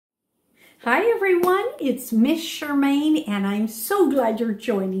Hi everyone, it's Miss Charmaine and I'm so glad you're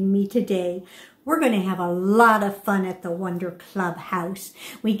joining me today. We're going to have a lot of fun at the Wonder Clubhouse.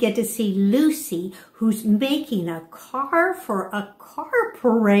 We get to see Lucy, who's making a car for a car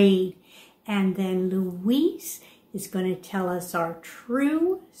parade. And then Louise is going to tell us our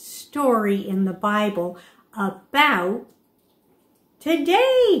true story in the Bible about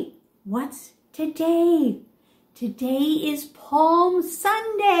today. What's today? Today is Palm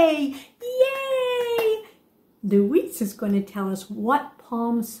Sunday. Yay! Louise is going to tell us what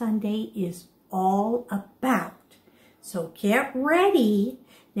Palm Sunday is all about. So get ready.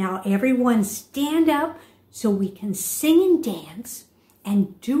 Now everyone stand up so we can sing and dance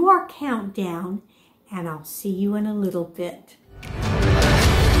and do our countdown, and I'll see you in a little bit.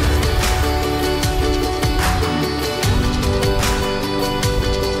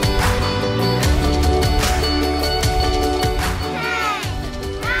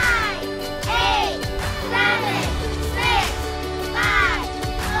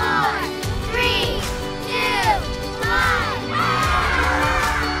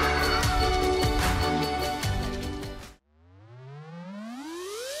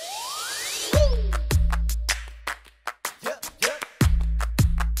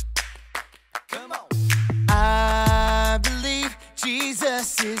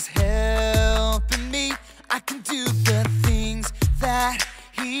 Jesus is helping me. I can do the things that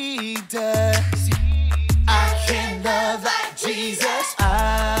he does. I can love like Jesus.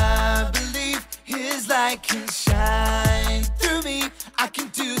 I believe his light can shine through me. I can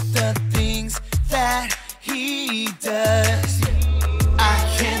do the things that he does.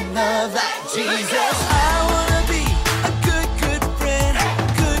 I can love like Jesus. I wanna be a good friend,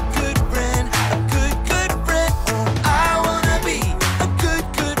 good friend, a good friend. Oh, I wanna be a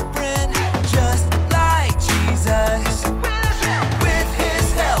good friend, just like Jesus. With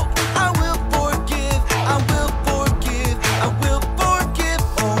his help, I will forgive, I will forgive, I will forgive.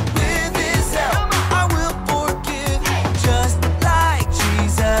 Oh, with his help, I will forgive, just like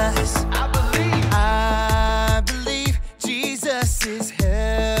Jesus. I believe Jesus is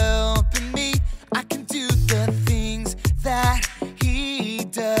helping me. I can do the things that he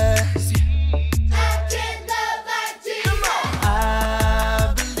does. I can love like Jesus.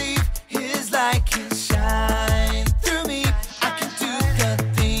 I believe his light can shine through me. I can do the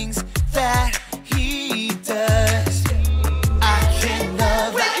things that he does. I can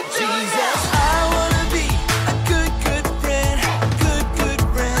love like Jesus. I wanna be a good friend, good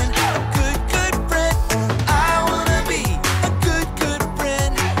friend, good friend. Oh, I wanna be a good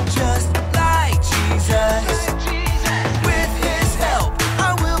friend, just like Jesus. With his help,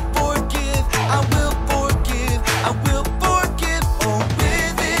 I will forgive, I will forgive, I will forgive. Oh,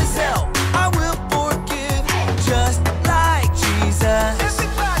 with his help, I will forgive, just like Jesus.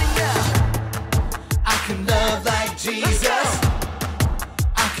 Everybody now. I can love like Jesus.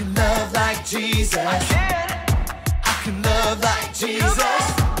 I can love like Jesus. I can love like Jesus.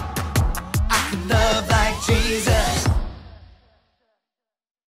 I can love like Jesus.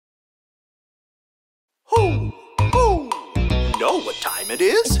 Who? You know what time it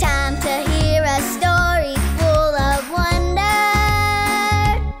is? Time to hear a story full of wonder.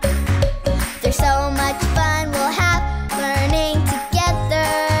 There's so much fun we'll have learning together.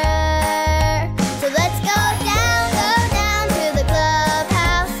 So let's go down to the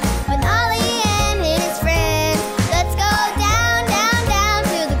clubhouse with Ollie and his friends. Let's go down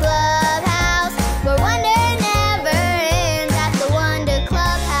to the clubhouse where wonder never ends at the Wonder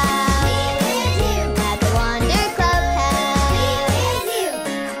Clubhouse. At the Wonder Clubhouse.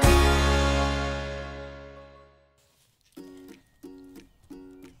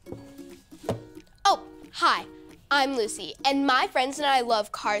 Oh, hi, I'm Lucy, and my friends and I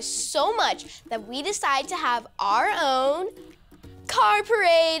love cars so much that we decided to have our own car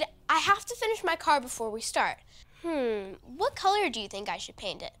parade. I have to finish my car before we start. What color do you think I should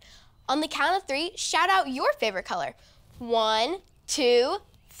paint it? On the count of 3, shout out your favorite color. 1, 2,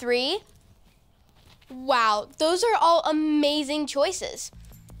 3. Wow, those are all amazing choices.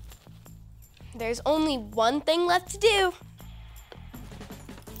 There's only one thing left to do.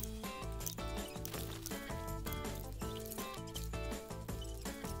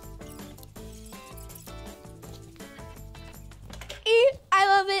 I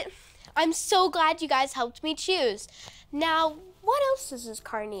love it. I'm so glad you guys helped me choose. Now, what else does this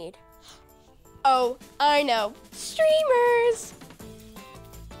car need? Oh, I know, streamers.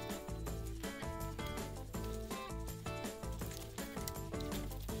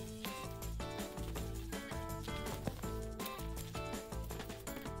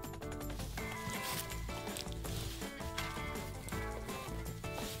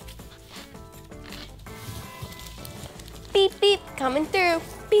 coming through.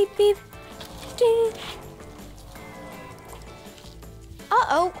 Beep, beep. Ding.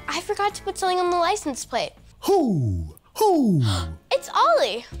 Uh-oh, I forgot to put something on the license plate. Who? Who? It's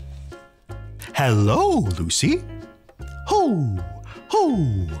Ollie. Hello, Lucy. Who?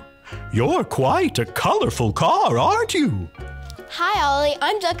 Who? You're quite a colorful car, aren't you? Hi, Ollie.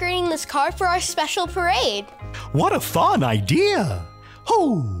 I'm decorating this car for our special parade. What a fun idea!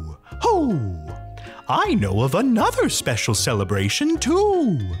 Who? Who? I know of another special celebration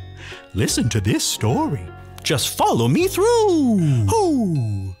too. Listen to this story. Just follow me through.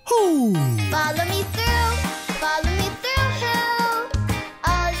 Who? Who? Follow me through, follow me through, who?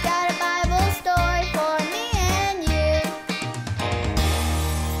 Ollie's got a Bible story for me and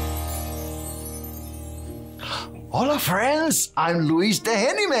you. Hola friends, I'm Luis the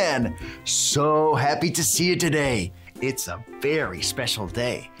Handyman. So happy to see you today. It's a very special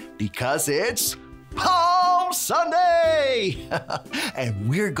day because it's Palm Sunday! And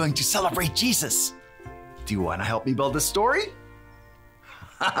we're going to celebrate Jesus. Do you want to help me build a story?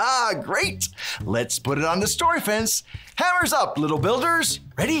 Haha, great! Let's put it on the story fence. Hammers up, little builders.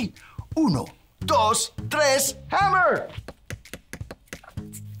 Ready? Uno, dos, tres, hammer!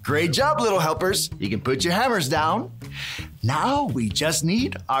 Great job, little helpers. You can put your hammers down. Now we just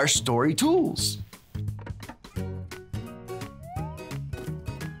need our story tools.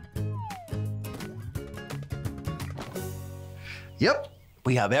 Yep,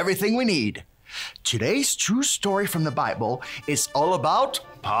 we have everything we need. Today's true story from the Bible is all about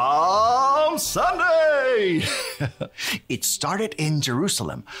Palm Sunday. It started in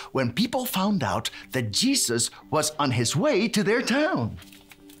Jerusalem when people found out that Jesus was on his way to their town.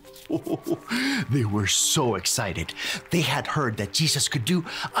 They were so excited. They had heard that Jesus could do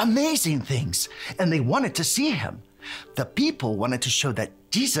amazing things and they wanted to see him. The people wanted to show that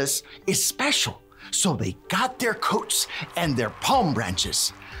Jesus is special. So they got their coats and their palm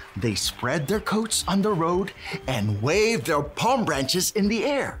branches. They spread their coats on the road and waved their palm branches in the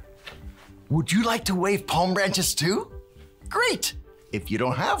air. Would you like to wave palm branches too? Great! If you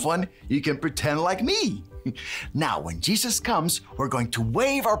don't have one, you can pretend like me. Now, when Jesus comes, we're going to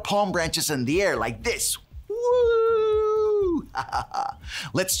wave our palm branches in the air like this. Woo!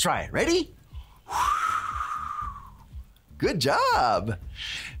 Let's try it. Ready? Good job.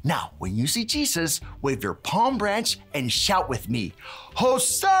 Now, when you see Jesus, wave your palm branch and shout with me,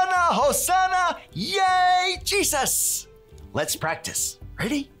 Hosanna, Hosanna, yay, Jesus! Let's practice.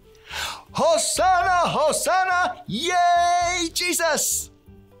 Ready? Hosanna, Hosanna, yay, Jesus!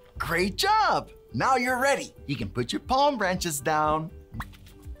 Great job. Now you're ready. You can put your palm branches down.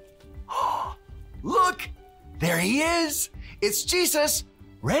 Look, there he is. It's Jesus.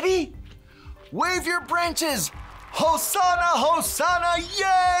 Ready? Wave your branches. Hosanna, Hosanna,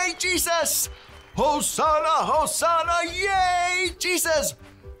 yay, Jesus! Hosanna, Hosanna, yay, Jesus!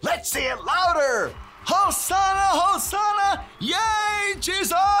 Let's say it louder! Hosanna, Hosanna, yay,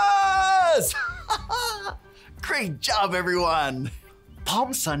 Jesus! Great job, everyone!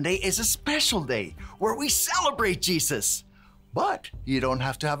 Palm Sunday is a special day where we celebrate Jesus. But you don't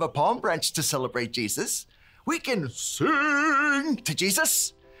have to have a palm branch to celebrate Jesus. We can sing to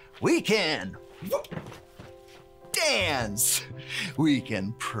Jesus. We can dance. We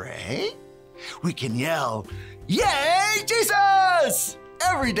can pray. We can yell, yay, Jesus!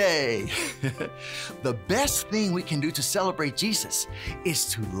 Every day. The best thing we can do to celebrate Jesus is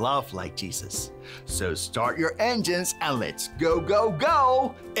to love like Jesus. So start your engines and let's go, go,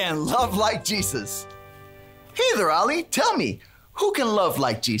 go and love like Jesus. Hey there, Ollie, tell me, who can love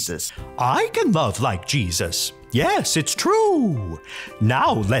like Jesus? I can love like Jesus. Yes, it's true.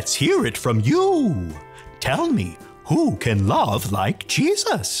 Now let's hear it from you. Tell me, who can love like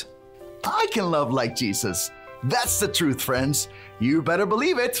Jesus? I can love like Jesus. That's the truth, friends. You better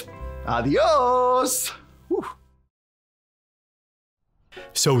believe it. Adios. Whew.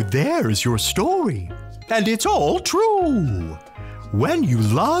 So there's your story, and it's all true. When you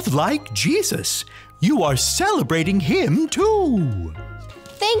love like Jesus, you are celebrating him too.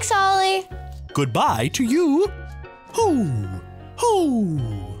 Thanks, Ollie. Goodbye to you. Hoo, hoo.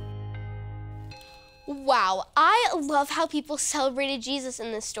 Wow, I love how people celebrated Jesus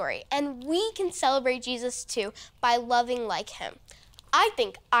in this story, and we can celebrate Jesus too by loving like him. I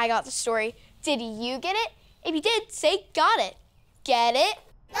think I got the story. Did you get it? If you did, say got it. Get it?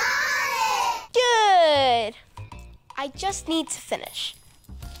 Got it! Good. I just need to finish.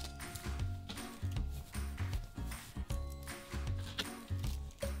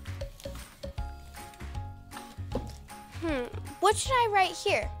 What should I write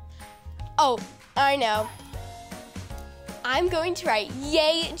here? Oh, I know. I'm going to write,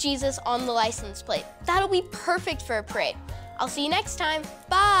 yay, Jesus on the license plate. That'll be perfect for a parade. I'll see you next time.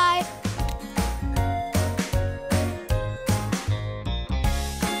 Bye.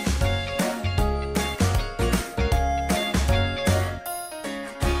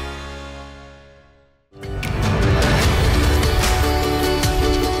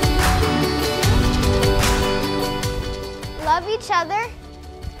 Love each other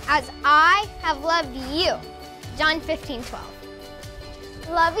as I have loved you. John 15:12.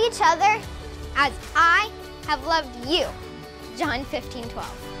 Love each other as I have loved you. John 15:12.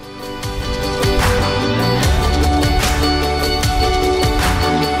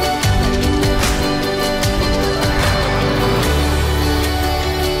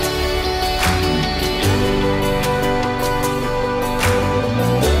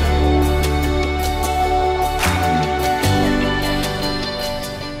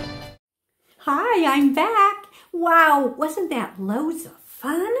 Hi, I'm back. Wow, wasn't that loads of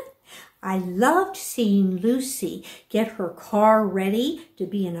fun? I loved seeing Lucy get her car ready to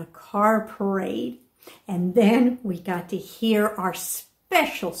be in a car parade. And then we got to hear our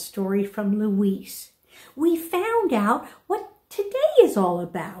special story from Luis. We found out what today is all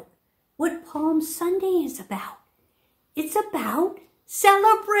about, what Palm Sunday is about. It's about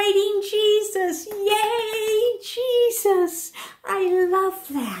celebrating Jesus. Yay, Jesus! I love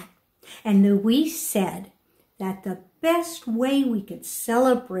that. And Luis said that the best way we could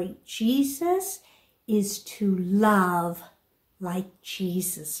celebrate Jesus is to love like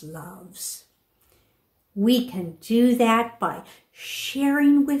Jesus loves. We can do that by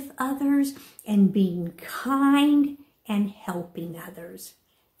sharing with others and being kind and helping others.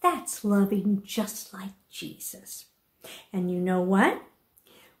 That's loving just like Jesus. And you know what?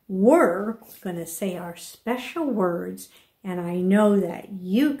 We're going to say our special words, and I know that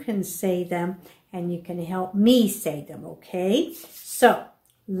you can say them and you can help me say them, okay? So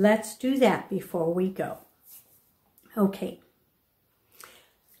let's do that before we go. Okay.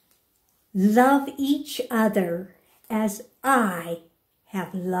 Love each other as I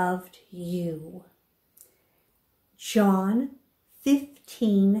have loved you. John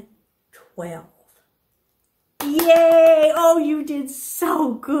 15:12. Yay! Oh, you did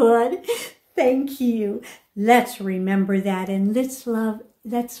so good. Thank you. Let's remember that, and let's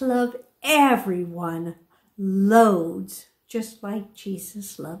love everyone loads, just like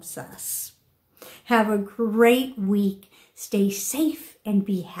Jesus loves us. Have a great week. Stay safe and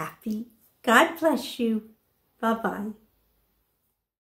be happy. God bless you. Bye-bye.